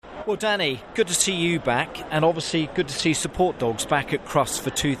Well, Danny, good to see you back, and obviously good to see Support Dogs back at Crufts for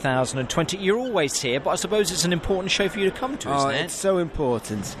 2020. You're always here, but I suppose it's an important show for you to come to, isn't it? It's so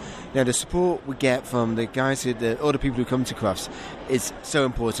important. The support we get from the guys, all the people who come to Crufts is so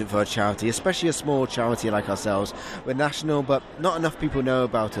important for a charity, especially a small charity like ourselves. We're national, but not enough people know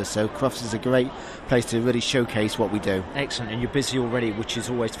about us, so Crufts is a great place to really showcase what we do. Excellent, and you're busy already, which is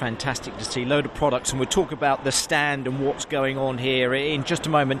always fantastic to see. Load of products, and we'll talk about the stand and what's going on here in just a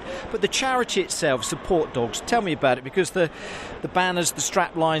moment. But the charity itself, Support Dogs, tell me about it, because the banners, the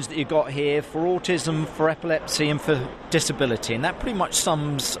strap lines that you've got here for autism, for epilepsy and for disability, and that pretty much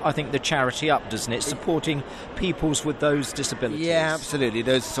sums, I think, the charity up, doesn't it? Supporting peoples with those disabilities. Yeah, absolutely.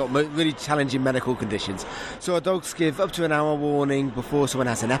 Those sort of really challenging medical conditions. So our dogs give up to an hour warning before someone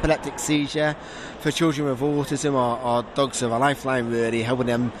has an epileptic seizure. For children with autism, our dogs are a lifeline, really, helping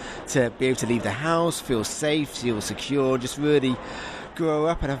them to be able to leave the house, feel safe, feel secure, just really grow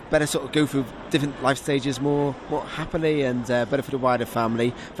up and have better sort of go through different life stages more happily and better for the wider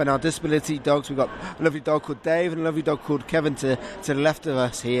family. For our disability dogs, we've got a lovely dog called Dave and a lovely dog called Kevin to the left of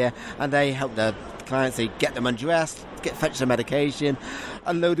us here, and they help the clients, they get them undressed, fetch their medication,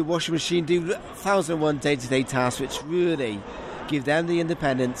 unload the washing machine, do 1,001 day-to-day tasks, which really give them the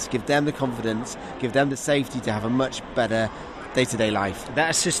independence, give them the confidence, give them the safety to have a much better day-to-day life. That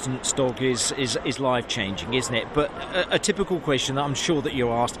assistance dog is life-changing, isn't it? But a typical question that I'm sure that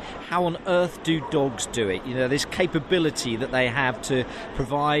you're asked, how on earth do dogs do it? This capability that they have to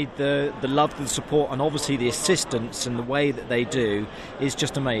provide the love, the support, and obviously the assistance, and the way that they do is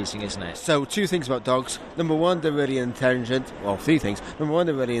just amazing, isn't it? So, two things about dogs. Number one, they're really intelligent. Well, three things. Number one,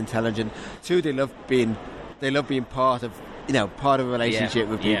 they're really intelligent. Two, they love being part of a relationship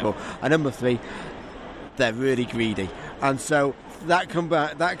with people. Yeah. And number three, they're really greedy. And so that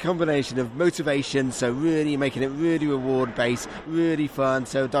combination of motivation, so really making it really reward-based, really fun.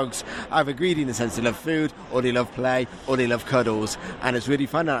 So dogs either greedy in the sense they love food, or they love play, or they love cuddles. And it's really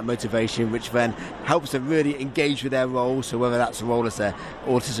finding that motivation, which then helps them really engage with their role. So whether that's a role as an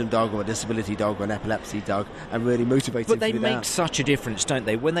autism dog or a disability dog or an epilepsy dog, and really motivate them. But they make such a difference, don't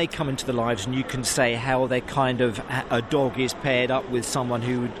they? When they come into the lives, and you can say how they a dog is paired up with someone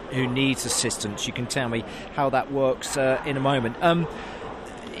who needs assistance. You can tell me how that works in a moment.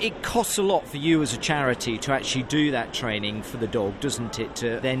 It costs a lot for you as a charity to actually do that training for the dog, doesn't it?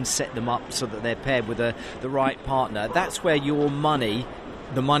 To then set them up so that they're paired with the right partner. That's where your money,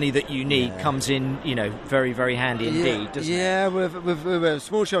 the money that you need, comes in, very, very handy indeed, doesn't it? Yeah, we're a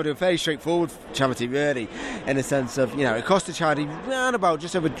small charity, a very straightforward charity, really, in the sense of, it costs the charity around about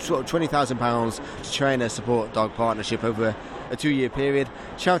just over sort of £20,000 to train a support dog partnership over a 2-year period.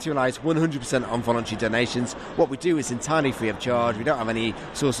 Charity relies 100% on voluntary donations. What we do is entirely free of charge. We don't have any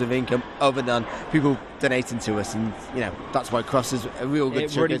source of income other than people donating to us, and that's why Crufts is a real good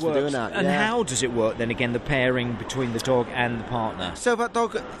showcase for doing that. And how does it work then again, the pairing between the dog and the partner? So that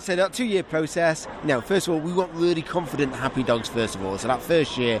 2-year process, first of all, we want really confident, happy dogs first of all. So that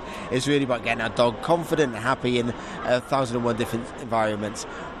first year is really about getting our dog confident and happy in 1,001 different environments.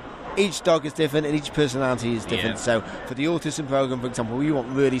 Each dog is different and each personality is different. So for the autism program, for example, we want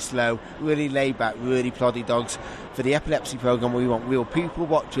really slow, really laid back, really ploddy dogs. For the epilepsy program, we want real people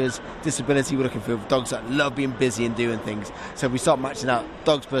watchers. Disability, we're looking for dogs that love being busy and doing things. So we start matching out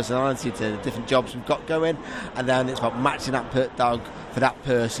dog's personality to the different jobs we've got going, and then it's about matching that dog for that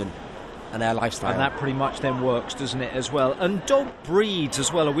person and their lifestyle. And that pretty much then works, doesn't it, as well? And dog breeds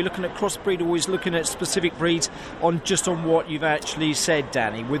as well. Are we looking at crossbreed, or always looking at specific breeds on what you've actually said,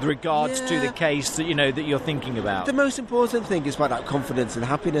 Danny, with regards to the case that that you're thinking about? The most important thing is about that confidence and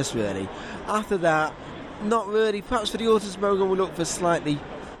happiness, really. After that, not really. Perhaps for the autism program, we look for slightly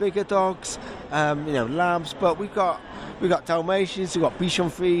bigger dogs, labs, but we've got Dalmatians, we've got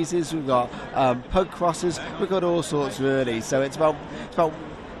Bichon Frises, we've got pug crosses, we've got all sorts, really. So it's about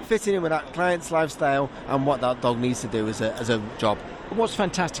fitting in with that client's lifestyle and what that dog needs to do as a job. What's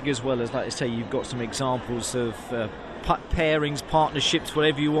fantastic as well is, like I say, you've got some examples of pairings, partnerships,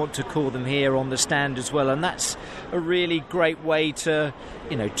 whatever you want to call them, here on the stand as well, and that's a really great way to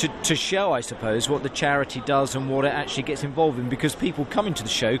show, I suppose, what the charity does and what it actually gets involved in, because people coming to the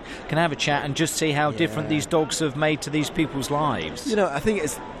show can have a chat and just see how different these dogs have made to these people's lives. I think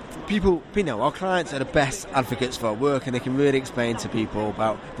it's people, our clients are the best advocates for our work, and they can really explain to people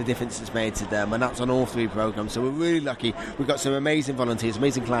about the difference it's made to them, and that's on all 3 programs. So we're really lucky. We've got some amazing volunteers,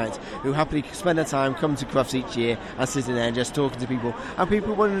 amazing clients who happily spend their time coming to Crufts each year and sitting there and just talking to people. And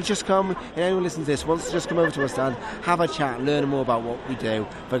people want to just come, anyone listening to this wants to just come over to our stand, have a chat, learn more about what we do,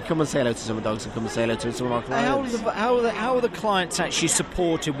 but come and say hello to some of the dogs and come and say hello to some of our clients. How are the clients actually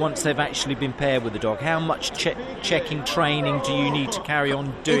supported once they've actually been paired with the dog? How much checking, training do you need to carry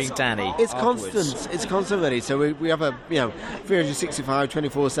on doing seeing Danny. It's afterwards. constant. It's constant, really. So we have a 365,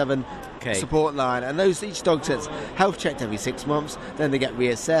 24/7 support line, and each dog gets health checked every 6 months. Then they get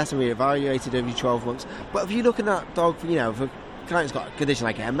reassessed and reevaluated every 12 months. But if you're looking at that dog, for a client's got a condition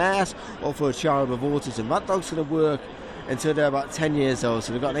like MS, or for a child with autism, that dog's going to work until they're about 10 years old,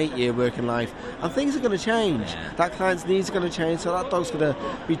 so they've got an 8-year working life, and things are going to change. That client's needs are going to change, so that dog's going to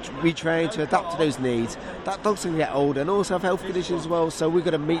be retrained to adapt to those needs. That dog's going to get older and also have health conditions as well, so we've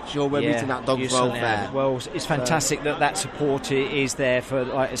got to make sure we're meeting that dog's welfare. Well, it's fantastic that support is there for,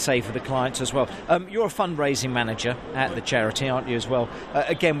 like I say, for the clients as well. You're a fundraising manager at the charity, aren't you, as well?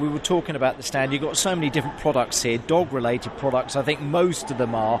 Again, we were talking about the stand. You've got so many different products here, dog-related products. I think most of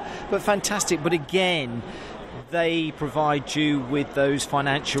them are, but fantastic. But again, they provide you with those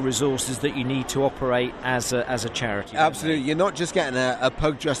financial resources that you need to operate as a charity. Absolutely. You're not just getting a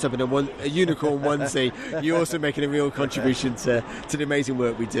pug dressed up in a unicorn onesie. You're also making a real contribution to the amazing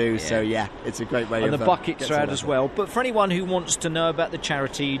work we do. So, it's a great way and of... the buckets are out as well. But for anyone who wants to know about the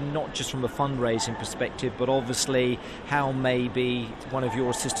charity, not just from a fundraising perspective, but obviously how maybe one of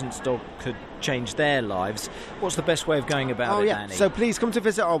your assistants' dog could change their lives, what's the best way of going about it, Danny? So please come to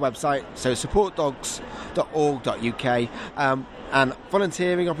visit our website, so supportdogs.org.uk, and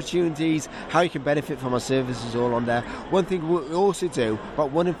volunteering opportunities, how you can benefit from our services, all on there. One thing we also do,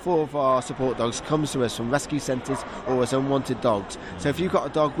 about 1 in 4 of our support dogs comes to us from rescue centres or as unwanted dogs. So if you've got a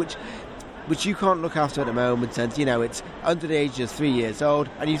dog which you can't look after at the moment, and it's under the age of 3 years old,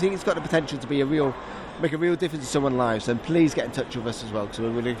 and you think it's got the potential to be make a real difference in someone's lives, then please get in touch with us as well, because we're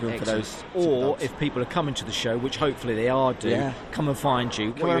really looking for those. Or if people are coming to the show, which hopefully they are, come and find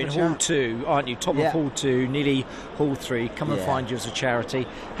you. You're in Hall 2, aren't you? Top of Hall 2, nearly Hall 3. Come and find you as a charity.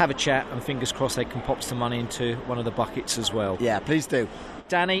 Have a chat, and fingers crossed they can pop some money into one of the buckets as well. Yeah, please do.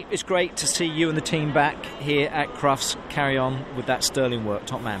 Danny, it's great to see you and the team back here at Crufts. Carry on with that sterling work.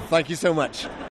 Top man. Thank you so much.